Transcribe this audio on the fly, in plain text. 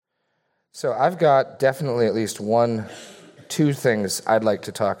So I've got definitely at least two things I'd like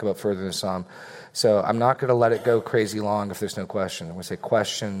to talk about further in the psalm. So I'm not going to let it go crazy long if there's no question. I'm going to say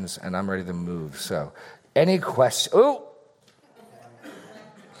questions, and I'm ready to move. So any question? Oh,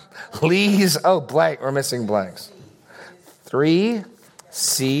 please. Oh, blank. We're missing blanks.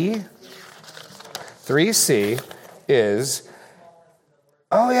 3C. 3C is,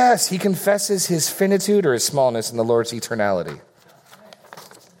 oh yes, he confesses his finitude or his smallness in the Lord's eternality.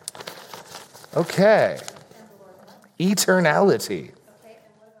 Okay. Eternality.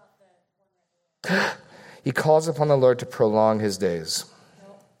 He calls upon the Lord to prolong his days.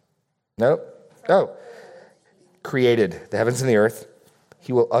 Nope. Oh. Created the heavens and the earth.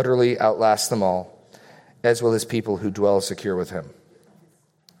 He will utterly outlast them all, as will his people who dwell secure with him.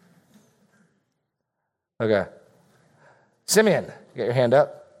 Okay. Simeon, you got your hand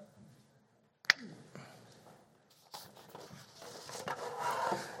up?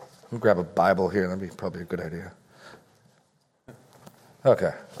 Let me grab a Bible here. That'd be probably a good idea.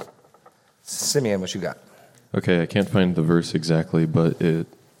 Okay. Simeon, what you got? Okay, I can't find the verse exactly, but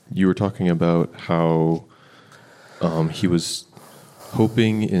you were talking about how he was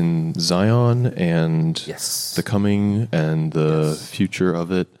hoping in Zion and the coming and the future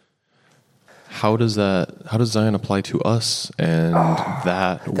of it. How does Zion apply to us and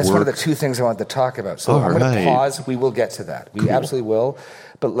that That's work? one of the two things I wanted to talk about. So I'm going to pause. We will get to that. We absolutely will.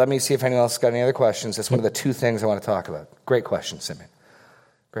 But let me see if anyone else got any other questions. That's one of the two things I want to talk about. Great question, Simeon.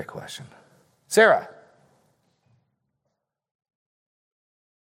 Great question. Sarah.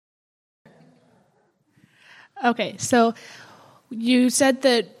 Okay, so you said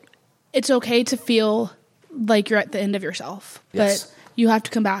that it's okay to feel like you're at the end of yourself, but you have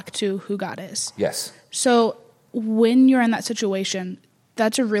to come back to who God is. Yes. So when you're in that situation,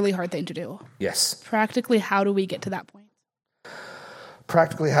 that's a really hard thing to do. Yes. Practically, how do we get to that point?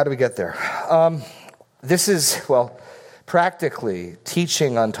 Practically, how do we get there? Practically,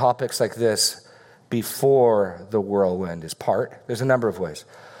 teaching on topics like this before the whirlwind is part. There's a number of ways.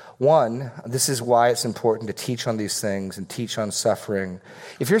 One, this is why it's important to teach on these things and teach on suffering.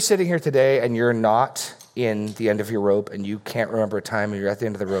 If you're sitting here today and you're not in the end of your rope and you can't remember a time when you're at the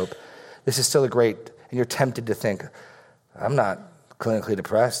end of the rope, this is still and you're tempted to think, I'm not clinically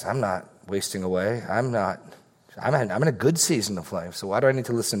depressed. I'm not wasting away. I'm in a good season of life, so why do I need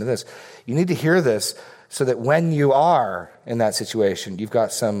to listen to this? You need to hear this so that when you are in that situation, you've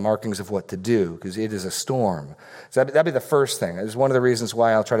got some markings of what to do, because it is a storm. So that'd be the first thing. It's one of the reasons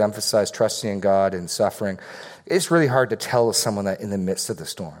why I'll try to emphasize trusting in God and suffering. It's really hard to tell someone that in the midst of the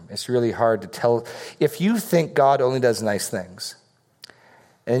storm. It's really hard to tell. If you think God only does nice things,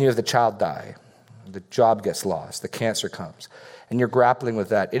 and then you have the child die, the job gets lost, the cancer comes, and you're grappling with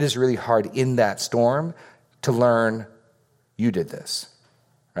that, it is really hard in that storm to learn you did this,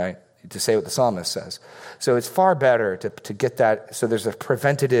 right? To say what the psalmist says. So it's far better to get that. So there's a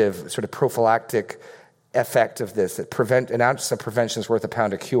preventative, sort of prophylactic effect of this, that an ounce of prevention is worth a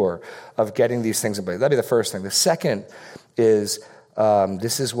pound of cure, of getting these things in place. That'd be the first thing. The second is,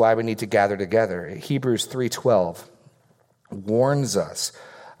 this is why we need to gather together. Hebrews 3:12 warns us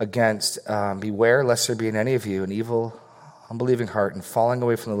against, beware lest there be in any of you an evil, unbelieving heart and falling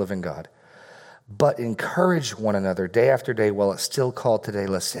away from the living God. But encourage one another day after day while it's still called today,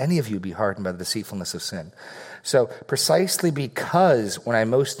 lest any of you be hardened by the deceitfulness of sin. So precisely because when I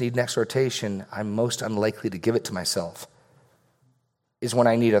most need an exhortation, I'm most unlikely to give it to myself, is when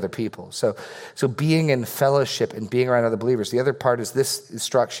I need other people. So being in fellowship and being around other believers. The other part is this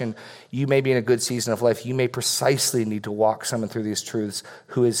instruction. You may be in a good season of life. You may precisely need to walk someone through these truths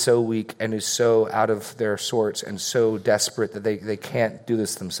who is so weak and is so out of their sorts and so desperate that they can't do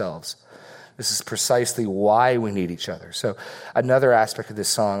this themselves. This is precisely why we need each other. So another aspect of this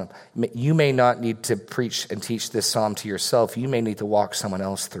psalm, you may not need to preach and teach this psalm to yourself. You may need to walk someone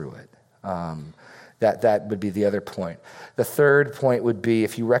else through it. That would be the other point. The third point would be,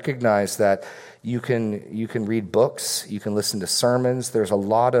 if you recognize that you can read books, you can listen to sermons. There's a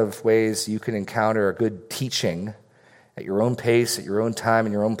lot of ways you can encounter a good teaching at your own pace, at your own time,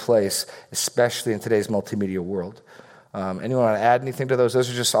 in your own place, especially in today's multimedia world. Anyone want to add anything to those? Those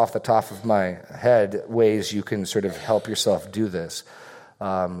are just off the top of my head ways you can sort of help yourself do this.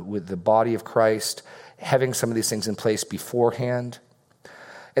 With the body of Christ, having some of these things in place beforehand.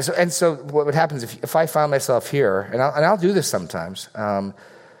 And so what would happen is if I found myself here, and I'll do this sometimes, I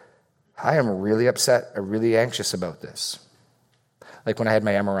am really upset or really anxious about this. Like when I had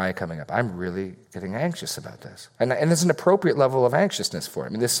my MRI coming up, I'm really getting anxious about this. And there's an appropriate level of anxiousness for it.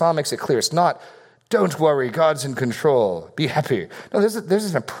 I mean, this psalm makes it clear. It's not, don't worry, God's in control, be happy. No,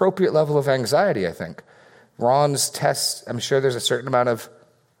 there's an appropriate level of anxiety, I think. Ron's tests, I'm sure there's a certain amount of,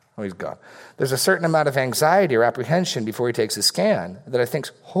 Oh, he's gone. There's a certain amount of anxiety or apprehension before he takes a scan that I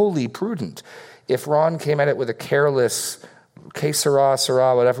think's wholly prudent. If Ron came at it with a careless, que sera,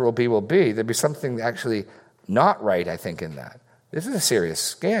 whatever will be, there'd be something actually not right, I think, in that. This is a serious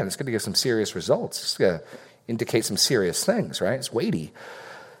scan. It's going to give some serious results. It's going to indicate some serious things, right? It's weighty.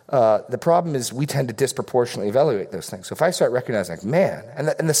 The problem is we tend to disproportionately evaluate those things. So if I start recognizing, like, man,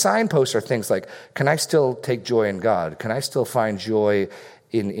 and the signposts are things like, can I still take joy in God? Can I still find joy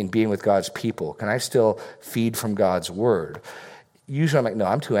in being with God's people? Can I still feed from God's word? Usually I'm like, no,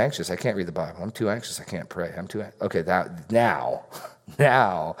 I'm too anxious. I can't read the Bible. I'm too anxious. I can't pray. Okay,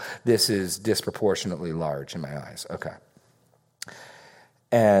 now this is disproportionately large in my eyes. Okay.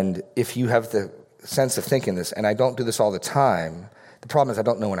 And if you have the sense of thinking this, and I don't do this all the time, the problem is I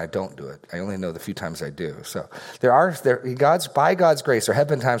don't know when I don't do it. I only know the few times I do. So by God's grace, there have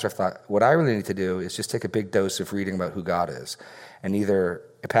been times where I've thought, what I really need to do is just take a big dose of reading about who God is. And either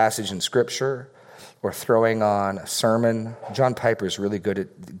a passage in Scripture or throwing on a sermon. John Piper is really good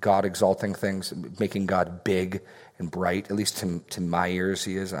at God exalting things, making God big and bright, at least to my ears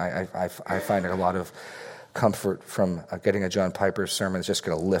he is. I find a lot of comfort from getting a John Piper sermon. It's just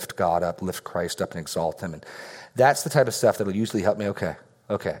going to lift God up, lift Christ up, and exalt him. And that's the type of stuff that will usually help me.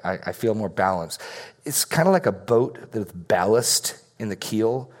 Okay, I feel more balanced. It's kind of like a boat with ballast in the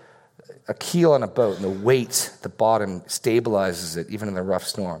keel. A keel on a boat, and the weight, the bottom, stabilizes it even in the rough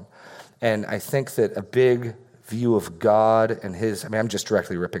storm. And I think that a big view of God and his, I'm just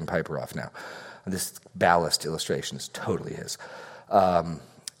directly ripping Piper off now. This ballast illustration is totally his.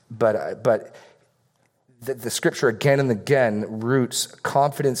 But the scripture again and again roots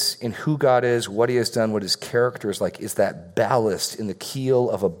confidence in who God is, what he has done, what his character is like, is that ballast in the keel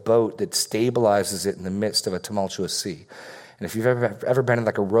of a boat that stabilizes it in the midst of a tumultuous sea. And if you've ever been in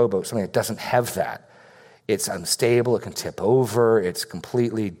like a rowboat, something that doesn't have that, it's unstable, it can tip over, it's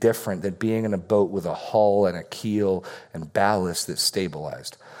completely different than being in a boat with a hull and a keel and ballast that's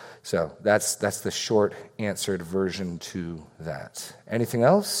stabilized. So that's the short answered version to that. Anything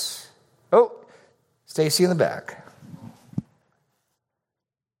else? Oh, Stacy in the back.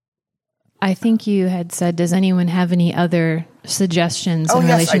 I think you had said, does anyone have any other suggestions in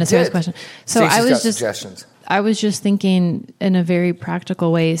relation to Sarah's question? So I was just thinking in a very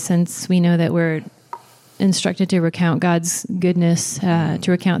practical way, since we know that we're instructed to recount God's goodness, to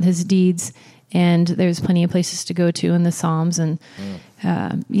recount his deeds, and there's plenty of places to go to in the Psalms, and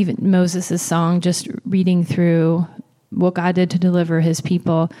even Moses' song, just reading through what God did to deliver his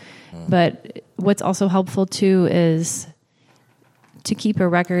people. But what's also helpful too is to keep a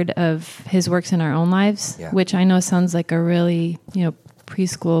record of his works in our own lives, which I know sounds like a really,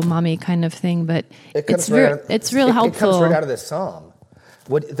 preschool mommy kind of thing, but it's real helpful. It comes right out of this psalm.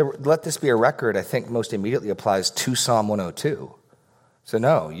 Let this be a record, I think most immediately applies to Psalm 102. So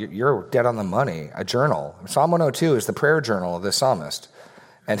no, you're dead on the money. A journal. Psalm 102 is the prayer journal of the psalmist.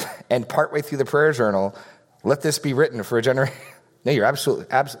 And partway through the prayer journal, let this be written for a generation. No, you're absolutely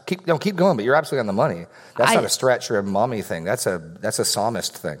keep going, but you're absolutely on the money. That's not a stretch or a mommy thing. That's a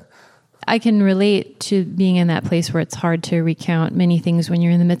psalmist thing. I can relate to being in that place where it's hard to recount many things when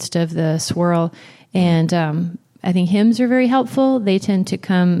you're in the midst of the swirl. And I think hymns are very helpful. They tend to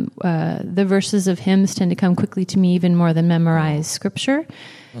come, the verses of hymns tend to come quickly to me even more than memorized scripture.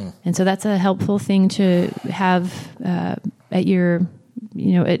 And so that's a helpful thing to have at your,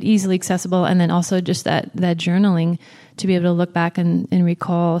 at easily accessible. And then also just that journaling to be able to look back and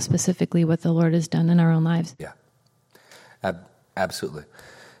recall specifically what the Lord has done in our own lives. Yeah, absolutely.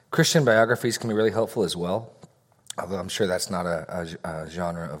 Christian biographies can be really helpful as well, although I'm sure that's not a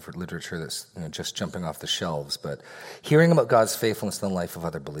genre of literature that's just jumping off the shelves. But hearing about God's faithfulness in the life of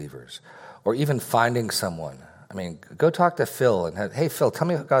other believers, or even finding someone. Go talk to Phil and hey, Phil, tell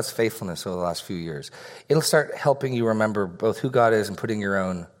me about God's faithfulness over the last few years. It'll start helping you remember both who God is and putting your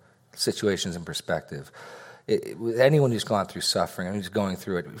own situations in perspective. Anyone who's gone through suffering, who's going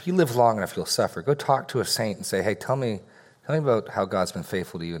through it, if you live long enough, you'll suffer. Go talk to a saint and say, hey, tell me about how God's been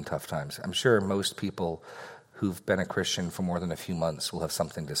faithful to you in tough times. I'm sure most people who've been a Christian for more than a few months will have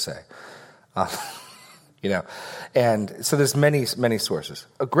something to say. And so there's many, many sources.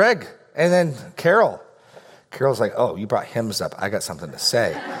 Greg, and then Carol. Carol's like, oh, you brought hymns up. I got something to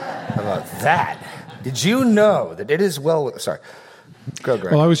say about that. Did you know that it is well... Sorry. Go,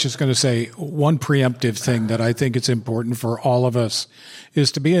 Greg. Well, I was just going to say one preemptive thing that I think it's important for all of us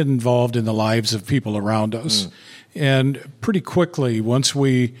is to be involved in the lives of people around us. And pretty quickly, once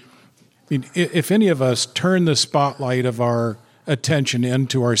if any of us turn the spotlight of our attention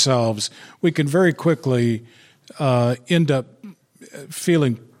into ourselves, we can very quickly end up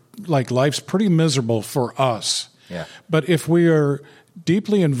feeling like life's pretty miserable for us. Yeah. But if we are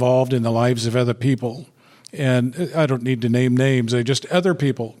deeply involved in the lives of other people. And I don't need to name names. They're just other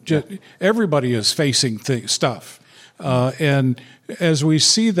people. Everybody is facing stuff. And as we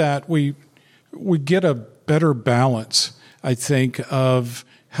see that, we get a better balance, I think, of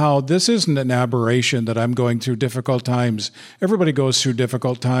how this isn't an aberration that I'm going through difficult times. Everybody goes through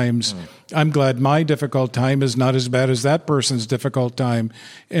difficult times. I'm glad my difficult time is not as bad as that person's difficult time.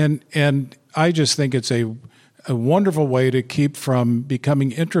 And I just think it's a wonderful way to keep from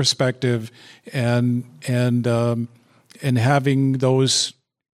becoming introspective and having those.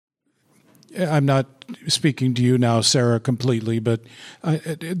 I'm not speaking to you now, Sarah, completely, but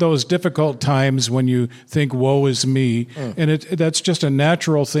those difficult times when you think, woe is me, and that's just a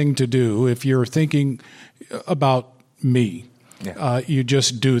natural thing to do if you're thinking about me. You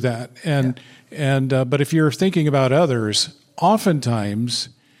just do that. But if you're thinking about others, oftentimes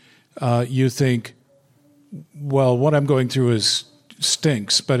you think, well, what I'm going through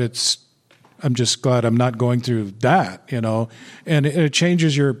stinks, but I'm just glad I'm not going through that, and it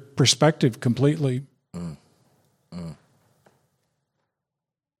changes your perspective completely.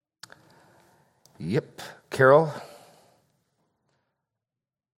 Yep. Carol?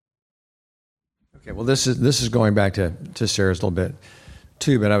 Okay, well, this is going back to Sarah's a little bit,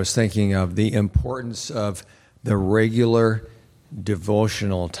 too, but I was thinking of the importance of the regular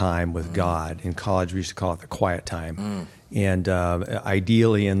devotional time with God. In college, we used to call it the quiet time. And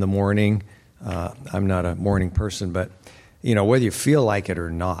ideally in the morning, I'm not a morning person, but whether you feel like it or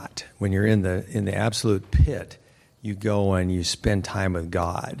not, when you're in the absolute pit, you go and you spend time with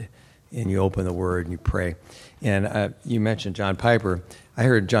God, and you open the Word and you pray. And you mentioned John Piper. I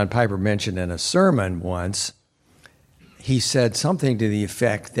heard John Piper mentioned in a sermon once. He said something to the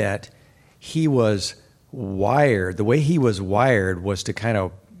effect that he was wired. The way he was wired was to kind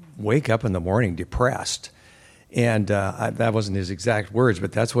of wake up in the morning depressed. And that wasn't his exact words,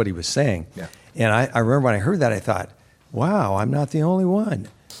 but that's what he was saying. Yeah. And I remember when I heard that, I thought, wow, I'm not the only one.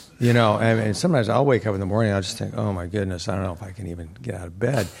 And sometimes I'll wake up in the morning and I'll just think, oh my goodness, I don't know if I can even get out of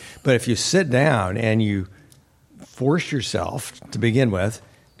bed. But if you sit down and you force yourself to begin with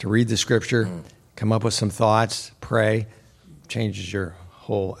to read the Scripture, come up with some thoughts, pray, changes your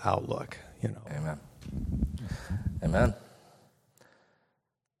whole outlook. Amen. Amen.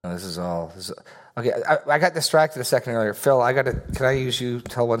 This is okay. I got distracted a second earlier. Phil, can I use you to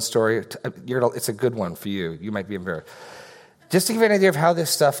tell one story? It's a good one for you. You might be embarrassed. Just to give you an idea of how this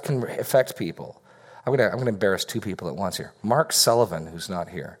stuff can affect people, I'm gonna embarrass two people at once here. Mark Sullivan, who's not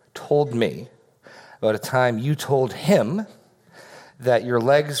here, told me about a time you told him that your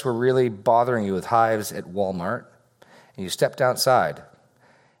legs were really bothering you with hives at Walmart, and you stepped outside,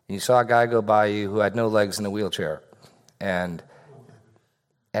 and you saw a guy go by you who had no legs in a wheelchair, and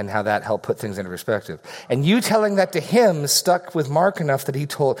how that helped put things into perspective. And you telling that to him stuck with Mark enough that he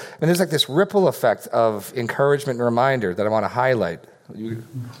told, and there's like this ripple effect of encouragement and reminder that I want to highlight.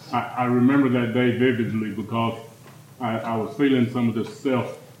 I remember that day vividly because I was feeling some of this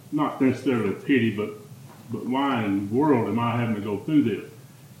self, not necessarily pity, but why in the world am I having to go through this?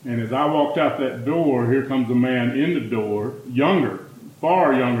 And as I walked out that door, here comes a man in the door, younger,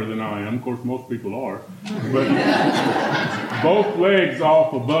 far younger than I am. Of course, most people are. But both legs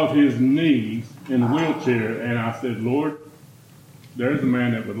off above his knees in a wheelchair. And I said, Lord, there's a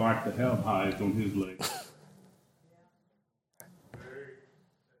man that would like to have hives on his legs.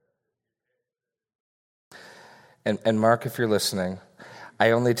 And Mark, if you're listening,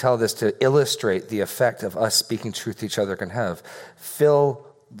 I only tell this to illustrate the effect of us speaking truth to each other can have. Phil,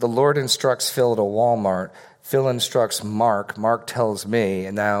 the Lord instructs Phil at a Walmart. Phil instructs Mark. Mark tells me,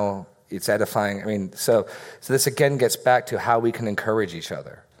 and now it's edifying. So this again gets back to how we can encourage each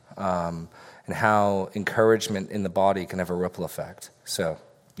other, and how encouragement in the body can have a ripple effect. So,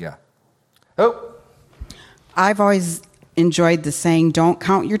 yeah. I've always enjoyed the saying, don't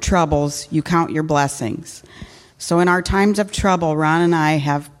count your troubles, you count your blessings. So in our times of trouble, Ron and I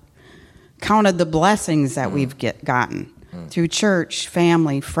have counted the blessings that we've gotten through church,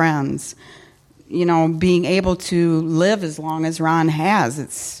 family, friends. Being able to live as long as Ron has,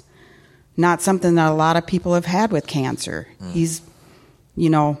 it's not something that a lot of people have had with cancer. He's,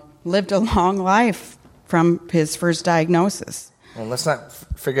 lived a long life from his first diagnosis. Well, let's not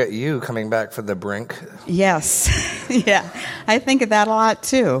forget you coming back from the brink. Yes. Yeah. I think of that a lot,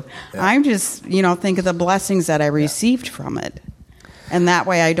 too. Yeah. I'm just, think of the blessings that I received from it. And that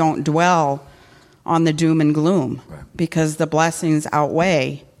way I don't dwell on the doom and gloom, because the blessings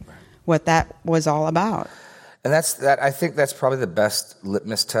outweigh what that was all about. And I think that's probably the best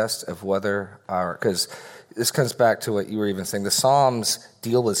litmus test of whether because this comes back to what you were even saying. The Psalms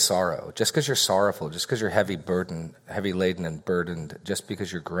deal with sorrow. Just because you're sorrowful, just because you're heavy laden and burdened, just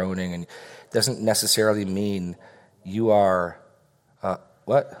because you're groaning, and doesn't necessarily mean you are.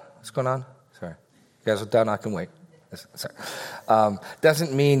 What? What's going on? Sorry, you guys are done. I can wait. Sorry.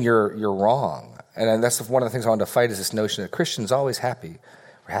 Doesn't mean you're wrong. And that's one of the things I wanted to fight is this notion that Christians are always happy.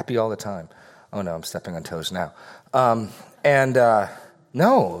 We're happy all the time. Oh no, I'm stepping on toes now.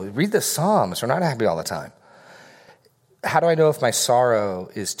 No, read the Psalms. We're not happy all the time. How do I know if my sorrow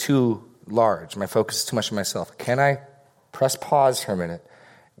is too large? My focus is too much on myself. Can I press pause for a minute,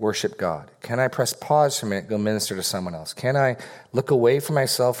 worship God? Can I press pause for a minute, go minister to someone else? Can I look away from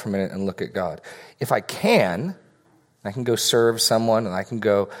myself for a minute and look at God? If I can go serve someone, and I can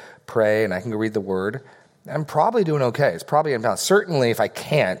go pray, and I can go read the Word, I'm probably doing okay. It's probably in balance. Certainly, if I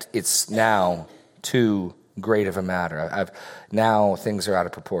can't, it's now too great of a matter. Now things are out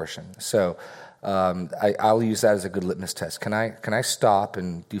of proportion. So I'll use that as a good litmus test. Can I stop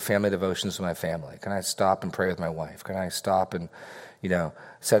and do family devotions with my family? Can I stop and pray with my wife? Can I stop and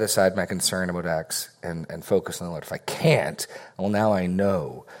set aside my concern about X and focus on the Lord? If I can't, well, now I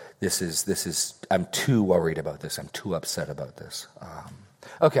know this is I'm too worried about this. I'm too upset about this.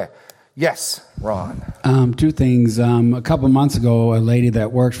 Okay. Yes, Ron. Two things. A couple months ago, a lady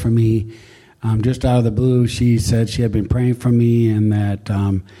that worked for me, just out of the blue, she said she had been praying for me and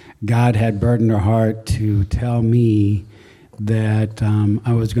that God had burdened her heart to tell me that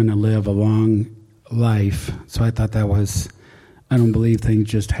I was going to live a long life. So I thought I don't believe things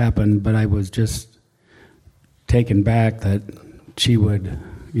just happened, but I was just taken back that she would,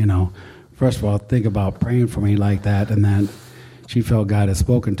 first of all, think about praying for me like that, and then she felt God had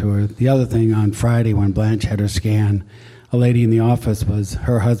spoken to her. The other thing, on Friday when Blanche had her scan, a lady in the office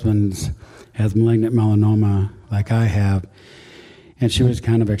her husband has malignant melanoma like I have, and she was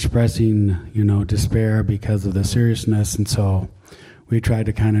kind of expressing, despair because of the seriousness, and so we tried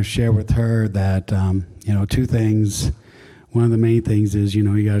to kind of share with her that, two things. One of the main things is, you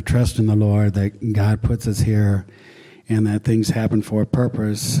got to trust in the Lord, that God puts us here and that things happen for a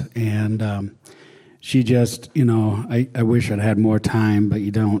purpose, and she just, I wish I'd had more time, but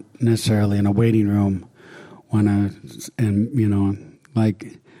you don't necessarily in a waiting room want to, and,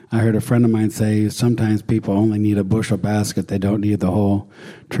 like I heard a friend of mine say, sometimes people only need a bushel basket. They don't need the whole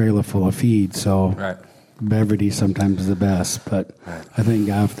trailer full of feed. So right. Brevity sometimes is the best, but right. I thank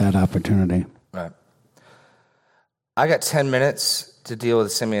God for that opportunity. Right. I got 10 minutes to deal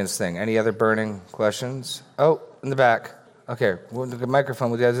with Simeon's thing. Any other burning questions? Oh, in the back. Okay, the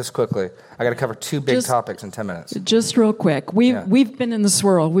microphone. We'll do this quickly. I got to cover two big topics in 10 minutes. Just real quick. We've been in the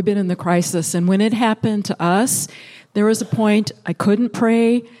swirl. We've been in the crisis. And when it happened to us, there was a point I couldn't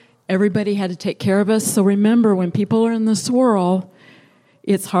pray. Everybody had to take care of us. So remember, when people are in the swirl,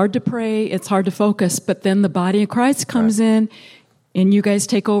 it's hard to pray. It's hard to focus. But then the body of Christ comes in, and you guys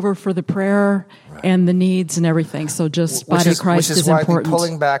take over for the prayer and the needs and everything. So just body of Christ is important. Which is why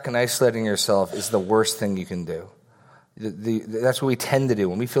pulling back and isolating yourself is the worst thing you can do. That's what we tend to do.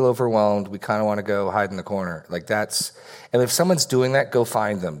 When we feel overwhelmed, we kind of want to go hide in the corner. And if someone's doing that, go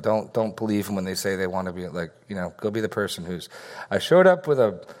find them. Don't believe them when they say they want to be go be the person who's, I showed up with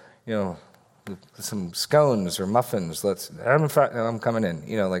some scones or muffins. I'm coming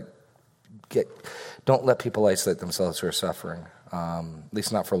in. Don't let people isolate themselves who are suffering. At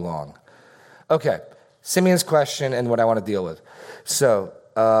least not for long. Okay, Simeon's question and what I want to deal with. So,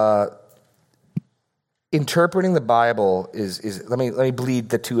 interpreting the Bible is let me bleed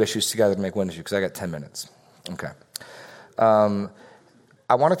the two issues together to make one issue because I got 10 minutes. Okay.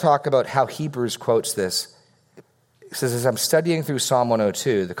 I want to talk about how Hebrews quotes this. It says, as I'm studying through Psalm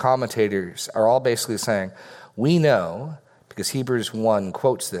 102, the commentators are all basically saying, we know, because Hebrews 1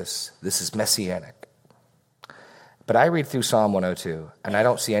 quotes this is messianic. But I read through Psalm 102, and I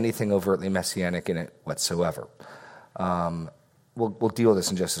don't see anything overtly messianic in it whatsoever. We'll deal with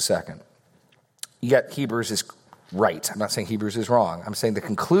this in just a second. Yet Hebrews is right. I'm not saying Hebrews is wrong. I'm saying the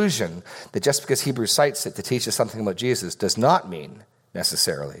conclusion that just because Hebrews cites it to teach us something about Jesus does not mean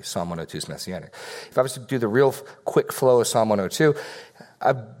necessarily Psalm 102 is messianic. If I was to do the real quick flow of Psalm 102,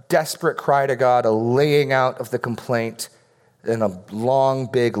 a desperate cry to God, a laying out of the complaint, and a long,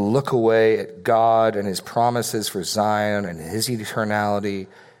 big look away at God and his promises for Zion and his eternality,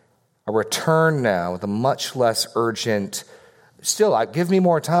 a return now with a much less urgent, still, give me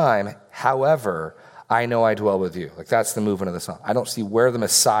more time, however, I know I dwell with you. That's the movement of the song. I don't see where the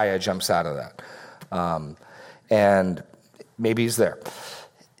Messiah jumps out of that. And maybe he's there.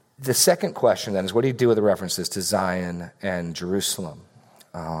 The second question then is, what do you do with the references to Zion and Jerusalem?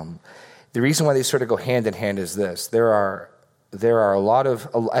 The reason why they sort of go hand in hand is this. There are a lot of,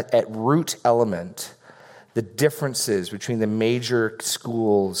 at root element, the differences between the major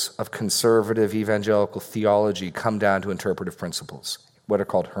schools of conservative evangelical theology come down to interpretive principles, what are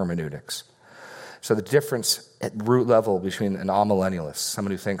called hermeneutics. So the difference at root level between an amillennialist,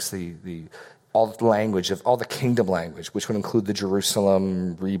 someone who thinks all the language of all the kingdom language, which would include the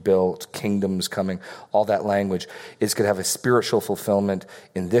Jerusalem rebuilt, kingdoms coming, all that language is going to have a spiritual fulfillment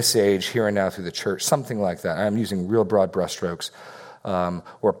in this age, here and now through the church, something like that. I'm using real broad brushstrokes.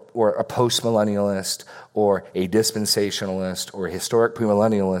 Or a post-millennialist, or a dispensationalist, or a historic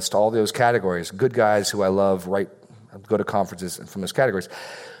premillennialist, all those categories, good guys who I love, go to conferences from those categories.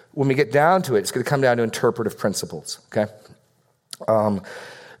 When we get down to it, it's going to come down to interpretive principles, okay?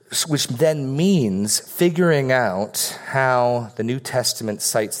 Which then means figuring out how the New Testament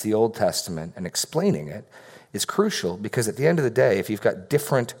cites the Old Testament and explaining it is crucial, because at the end of the day, if you've got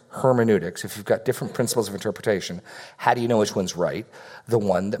different hermeneutics, if you've got different principles of interpretation, how do you know which one's right? The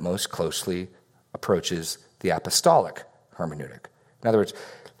one that most closely approaches the apostolic hermeneutic. In other words,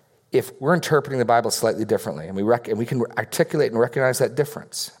 if we're interpreting the Bible slightly differently, and we can articulate and recognize that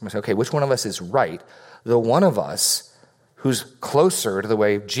difference, and we say, okay, which one of us is right? The one of us who's closer to the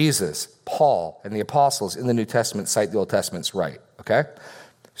way Jesus, Paul, and the apostles in the New Testament cite the Old Testament's right, okay?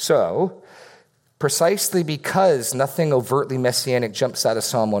 So, precisely because nothing overtly messianic jumps out of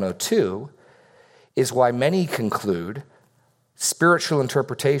Psalm 102 is why many conclude spiritual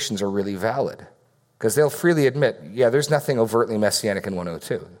interpretations are really valid, because they'll freely admit, yeah, there's nothing overtly messianic in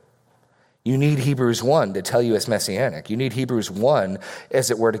 102. You need Hebrews 1 to tell you it's messianic. You need Hebrews 1,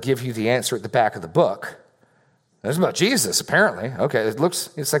 as it were, to give you the answer at the back of the book. It's about Jesus, apparently. Okay,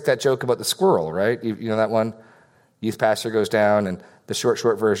 it's like that joke about the squirrel, right? You know that one? Youth pastor goes down, and the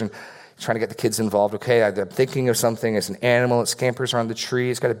short version, trying to get the kids involved. Okay, I'm thinking of something. It's an animal. It scampers around the tree.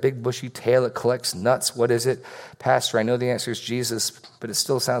 It's got a big bushy tail. It collects nuts. What is it? Pastor, I know the answer is Jesus, but it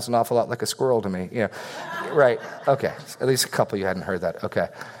still sounds an awful lot like a squirrel to me. You know, right. Okay. At least a couple of you hadn't heard that. Okay.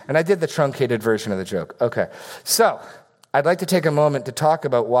 And I did the truncated version of the joke. Okay. So I'd like to take a moment to talk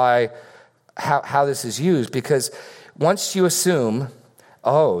about how this is used, because once you assume,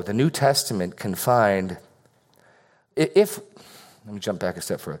 the New Testament can find, let me jump back a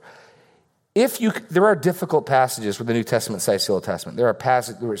step further. There are difficult passages where the New Testament cites the Old Testament. There are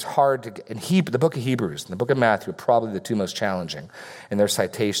passages where it's hard to get, the book of Hebrews and the book of Matthew are probably the two most challenging in their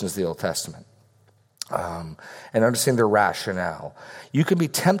citations of the Old Testament. And understand their rationale. You can be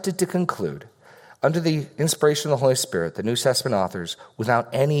tempted to conclude, under the inspiration of the Holy Spirit, the New Testament authors, without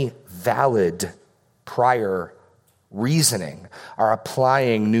any valid prior reasoning, are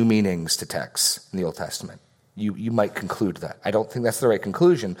applying new meanings to texts in the Old Testament. You might conclude that. I don't think that's the right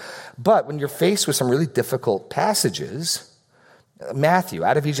conclusion. But when you're faced with some really difficult passages, Matthew,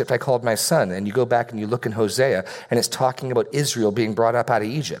 out of Egypt I called my son, and you go back and you look in Hosea, and it's talking about Israel being brought up out of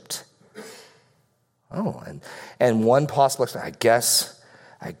Egypt. And one possible explanation,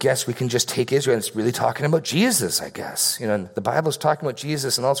 I guess we can just take Israel, and it's really talking about Jesus, I guess. You know, the Bible's talking about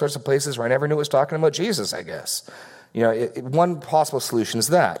Jesus in all sorts of places where I never knew it was talking about Jesus, I guess. You know, one possible solution is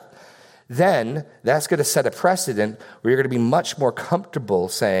that. Then that's going to set a precedent where you're going to be much more comfortable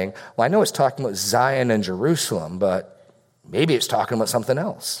saying, well, I know it's talking about Zion and Jerusalem, but maybe it's talking about something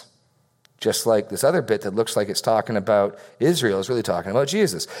else. Just like this other bit that looks like it's talking about Israel is really talking about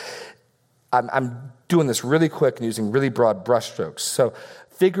Jesus. I'm doing this really quick and using really broad brushstrokes. So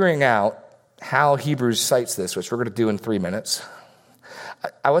figuring out how Hebrews cites this, which we're going to do in 3 minutes.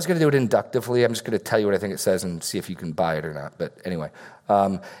 I was going to do it inductively. I'm just going to tell you what I think it says and see if you can buy it or not. But anyway,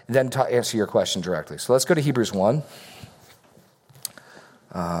 then answer your question directly. So let's go to Hebrews 1.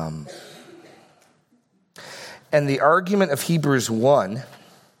 And the argument of Hebrews 1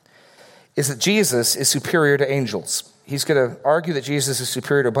 is that Jesus is superior to angels. He's going to argue that Jesus is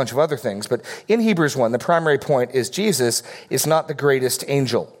superior to a bunch of other things. But in Hebrews 1, the primary point is Jesus is not the greatest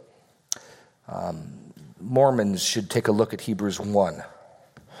angel. Mormons should take a look at Hebrews 1.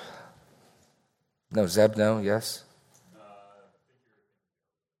 No, Zeb, no, yes?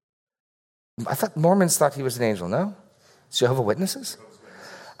 I thought Mormons thought he was an angel, no? Jehovah's Witnesses?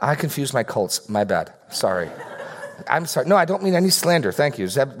 I confused my cults. My bad. Sorry. I'm sorry. No, I don't mean any slander. Thank you.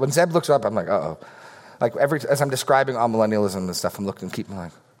 Zeb, when Zeb looks up, I'm like, uh-oh. Like as I'm describing amillennialism and stuff, I'm looking and keeping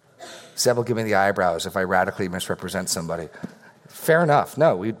like, Zeb will give me the eyebrows if I radically misrepresent somebody. Fair enough.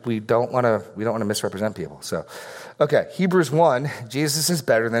 No, we don't want to misrepresent people. So, okay, Hebrews 1, Jesus is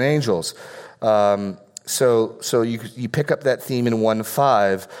better than angels. So you pick up that theme in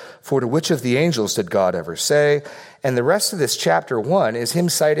 1:5. For to which of the angels did God ever say? And the rest of this chapter 1 is him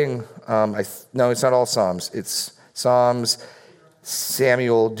citing. No, it's not all Psalms. It's Psalms,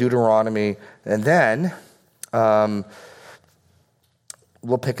 Samuel, Deuteronomy, and then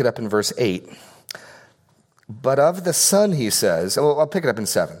we'll pick it up in verse 8. But of the Son, he says, well, I'll pick it up in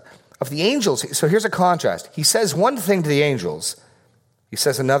 7. Of the angels, so here's a contrast. He says one thing to the angels, he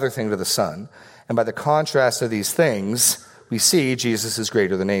says another thing to the Son. And by the contrast of these things, we see Jesus is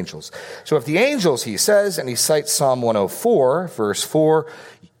greater than angels. So if the angels, he says, and he cites Psalm 104, verse 4,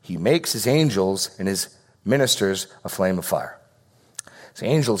 he makes his angels and his ministers a flame of fire. So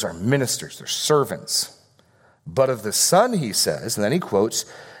angels are ministers, they're servants. But of the Son, he says, and then he quotes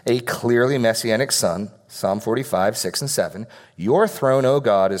a clearly messianic Son, Psalm 45, 6 and 7, your throne, O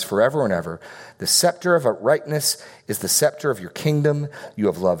God, is forever and ever. The scepter of uprightness is the scepter of your kingdom. You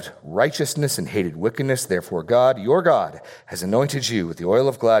have loved righteousness and hated wickedness. Therefore, God, your God, has anointed you with the oil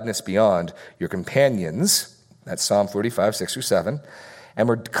of gladness beyond your companions. That's Psalm 45, 6 through 7. And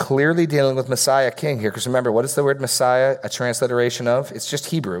we're clearly dealing with Messiah King here, because remember, what is the word Messiah a transliteration of? It's just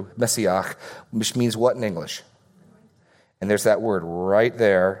Hebrew, Messiah, which means what in English? And there's that word right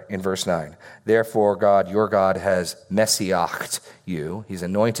there in verse 9. Therefore, God, your God, has messiached you. He's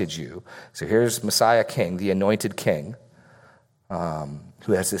anointed you. So here's Messiah King, the anointed king,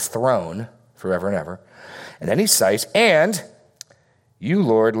 who has this throne forever and ever. And then he cites, and you,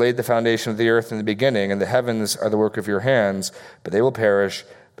 Lord, laid the foundation of the earth in the beginning, and the heavens are the work of your hands, but they will perish,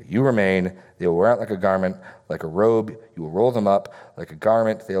 but you remain. They will wear out like a garment, like a robe. You will roll them up like a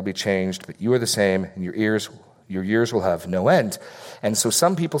garment. They will be changed, but you are the same, and your years will have no end. And so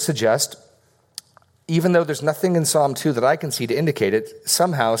some people suggest, even though there's nothing in Psalm 2 that I can see to indicate it,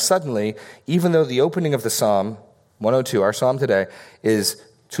 somehow, suddenly, even though the opening of the Psalm, 102, our Psalm today, is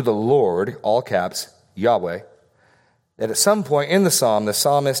to the Lord, all caps, Yahweh, that at some point in the Psalm, the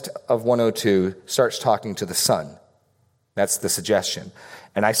psalmist of 102 starts talking to the Son. That's the suggestion.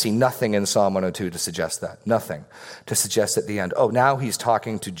 And I see nothing in Psalm 102 to suggest that. Nothing to suggest at the end, oh, now he's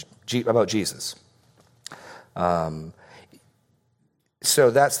talking about Jesus. So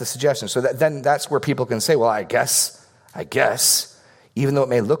that's the suggestion. So then that's where people can say, well, I guess, even though it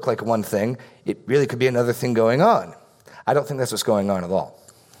may look like one thing, it really could be another thing going on. I don't think that's what's going on at all.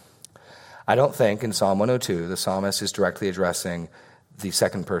 I don't think in Psalm 102 the psalmist is directly addressing the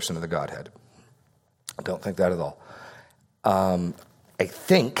second person of the Godhead. I don't think that at all. I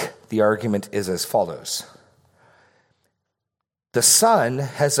think the argument is as follows. The Son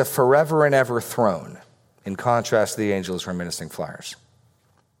has a forever and ever throne, in contrast to the angels who are ministering flyers.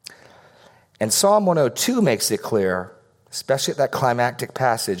 And Psalm 102 makes it clear, especially at that climactic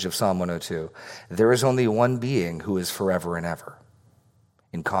passage of Psalm 102, there is only one being who is forever and ever.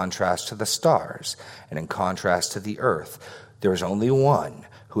 In contrast to the stars and in contrast to the earth, there is only one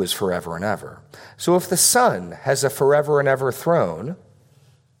who is forever and ever. So if the Son has a forever and ever throne,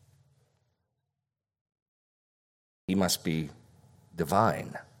 he must be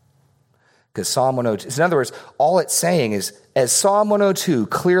divine. Because Psalm 102, in other words, all it's saying is, as Psalm 102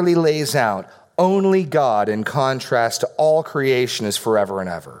 clearly lays out, only God, in contrast to all creation, is forever and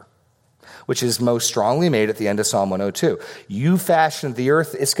ever, which is most strongly made at the end of Psalm 102. You fashioned the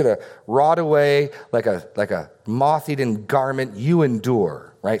earth, it's going to rot away like a moth-eaten garment, you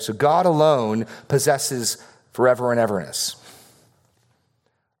endure, right? So God alone possesses forever and everness.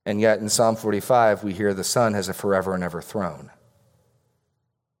 And yet in Psalm 45, we hear the Son has a forever and ever throne.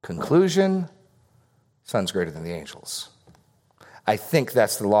 Conclusion, Son's greater than the angels. I think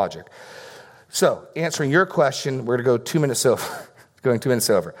that's the logic. So, answering your question, we're going to go 2 minutes over. Going 2 minutes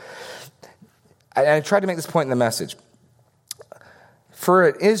over. I tried to make this point in the message. For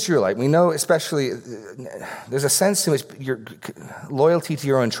an Israelite, we know especially, there's a sense in which your loyalty to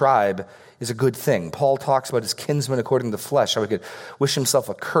your own tribe is a good thing. Paul talks about his kinsmen according to the flesh, how he could wish himself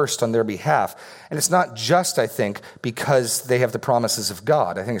accursed on their behalf. And it's not just, I think, because they have the promises of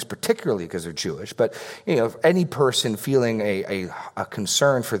God. I think it's particularly because they're Jewish. But, any person feeling a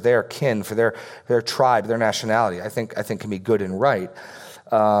concern for their kin, for their tribe, their nationality, I think can be good and right.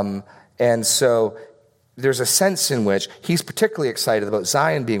 And so there's a sense in which he's particularly excited about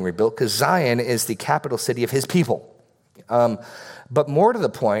Zion being rebuilt because Zion is the capital city of his people. But more to the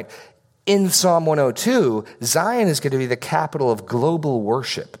point, in Psalm 102, Zion is going to be the capital of global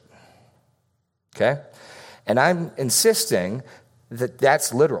worship. Okay? And I'm insisting that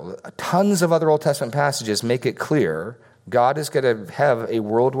that's literal. Tons of other Old Testament passages make it clear God is going to have a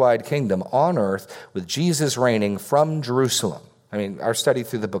worldwide kingdom on earth with Jesus reigning from Jerusalem. I mean, our study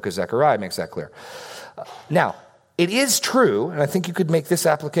through the book of Zechariah makes that clear. Now, it is true, and I think you could make this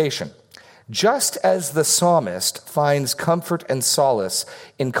application. Just as the psalmist finds comfort and solace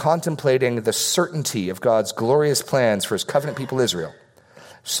in contemplating the certainty of God's glorious plans for his covenant people Israel,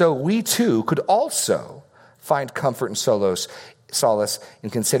 so we too could also find comfort and solace in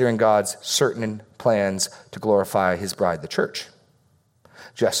considering God's certain plans to glorify his bride, the church.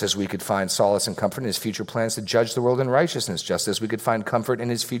 Just as we could find solace and comfort in his future plans to judge the world in righteousness, just as we could find comfort in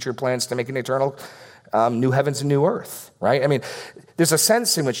his future plans to make an eternal new heavens and new earth, right? I mean, there's a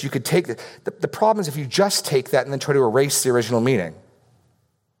sense in which you could take the problem is if you just take that and then try to erase the original meaning.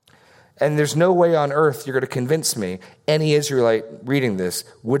 And there's no way on earth you're going to convince me any Israelite reading this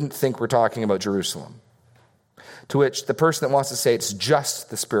wouldn't think we're talking about Jerusalem. To which the person that wants to say it's just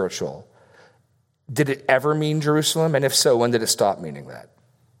the spiritual, did it ever mean Jerusalem? And if so, when did it stop meaning that?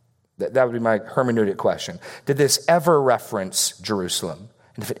 That would be my hermeneutic question. Did this ever reference Jerusalem?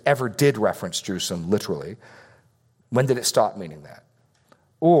 And if it ever did reference Jerusalem literally, when did it stop meaning that?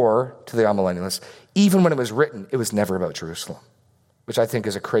 Or, to the amillennialists, even when it was written, it was never about Jerusalem, which I think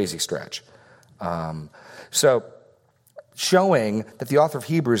is a crazy stretch. So showing that the author of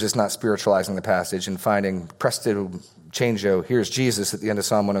Hebrews is not spiritualizing the passage and finding presto changeo, here's Jesus at the end of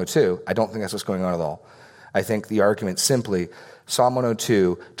Psalm 102, I don't think that's what's going on at all. I think the argument simply, Psalm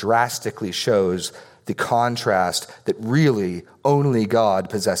 102 drastically shows the contrast that really only God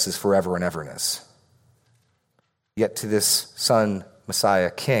possesses forever and everness. Yet to this Son, Messiah,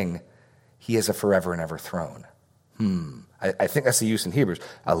 King, he has a forever and ever throne. I think that's the use in Hebrews.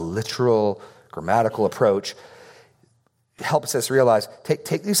 A literal, grammatical approach helps us realize,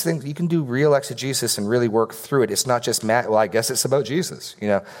 take these things, you can do real exegesis and really work through it. It's not just, I guess it's about Jesus,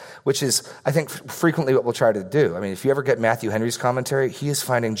 which is, I think, frequently what we'll try to do. I mean, if you ever get Matthew Henry's commentary, he is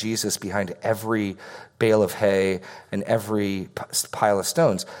finding Jesus behind every bale of hay and every pile of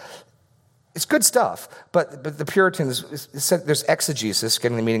stones. It's good stuff, but the Puritans said there's exegesis,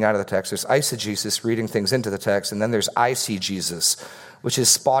 getting the meaning out of the text, there's eisegesis, reading things into the text, and then there's I see Jesus, which is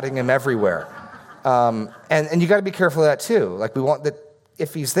spotting him everywhere. And you got to be careful of that too. Like we want that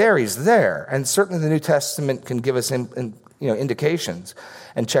if he's there, he's there. And certainly the New Testament can give us indications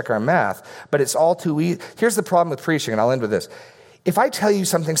and check our math. But it's all too easy. Here's the problem with preaching, and I'll end with this. If I tell you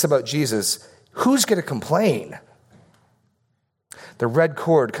some things about Jesus, who's going to complain? The red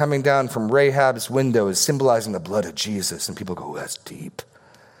cord coming down from Rahab's window is symbolizing the blood of Jesus. And people go, that's deep.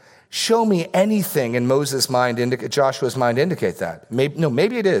 Show me anything in Moses' mind, Joshua's mind indicate that.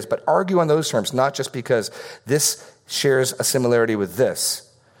 Maybe it is, but argue on those terms, not just because this shares a similarity with this.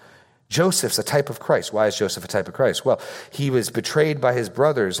 Joseph's a type of Christ. Why is Joseph a type of Christ? Well, he was betrayed by his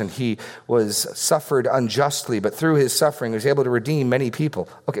brothers and he was suffered unjustly, but through his suffering he was able to redeem many people.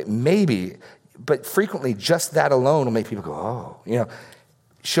 Okay, maybe, but frequently just that alone will make people go,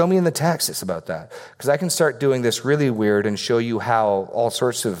 show me in the text it's about that. Because I can start doing this really weird and show you how all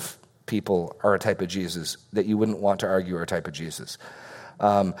sorts of people are a type of Jesus that you wouldn't want to argue are a type of Jesus.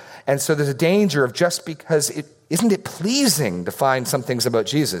 And so there's a danger of just because isn't it pleasing to find some things about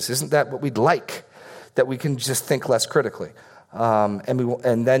Jesus? Isn't that what we'd like? That we can just think less critically.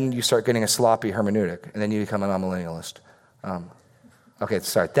 And then you start getting a sloppy hermeneutic, and then you become an amillennialist. Okay,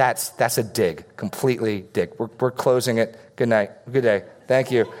 sorry, that's a dig, completely dig. We're closing it. Good night, good day. Thank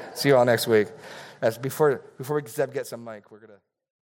you. See you all next week. Before Zeb gets a mic, we're gonna.